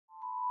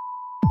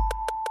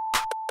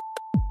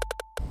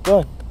Go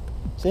on.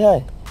 Say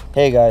hi.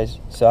 Hey guys,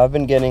 so I've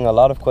been getting a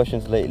lot of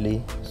questions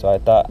lately, so I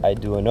thought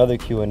I'd do another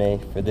Q&A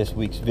for this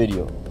week's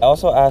video. I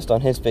also asked on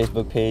his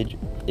Facebook page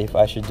if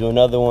I should do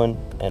another one,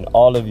 and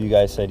all of you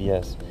guys said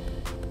yes.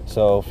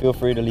 So feel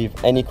free to leave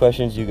any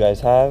questions you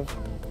guys have,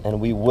 and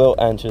we will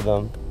answer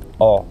them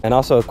all. And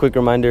also a quick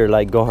reminder,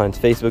 like Gohan's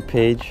Facebook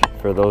page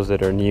for those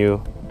that are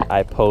new.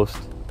 I post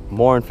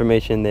more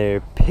information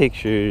there,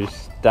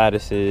 pictures,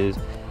 statuses,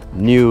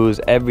 news,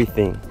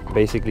 everything.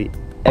 Basically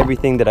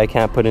everything that I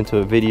can't put into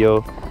a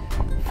video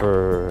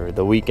for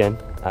the weekend,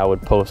 I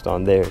would post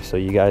on there, so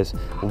you guys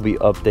will be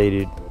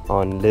updated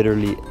on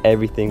literally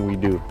everything we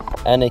do.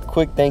 And a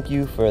quick thank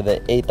you for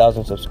the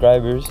 8,000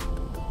 subscribers.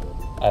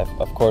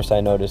 Of course I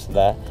noticed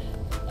that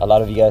a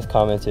lot of you guys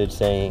commented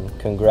saying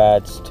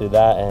congrats to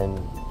that, and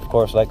of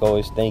course, like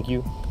always, thank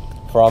you.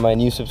 For all my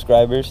new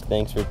subscribers,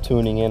 thanks for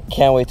tuning in.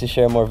 Can't wait to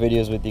share more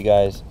videos with you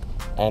guys.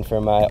 And for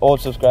my old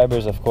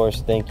subscribers, of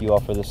course, thank you all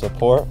for the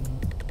support,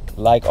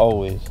 like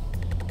always.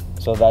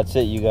 So that's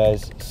it, you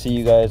guys. See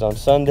you guys on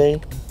Sunday.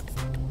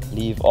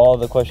 Leave all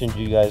the questions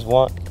you guys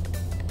want,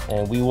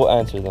 and we will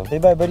answer them. Say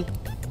bye, buddy.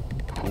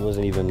 He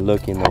wasn't even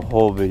looking the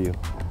whole video.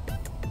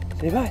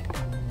 Say bye.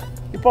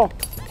 Hey, Paul.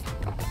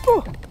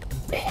 Oh.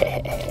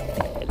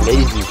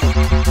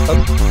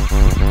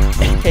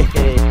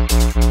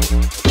 Lazy.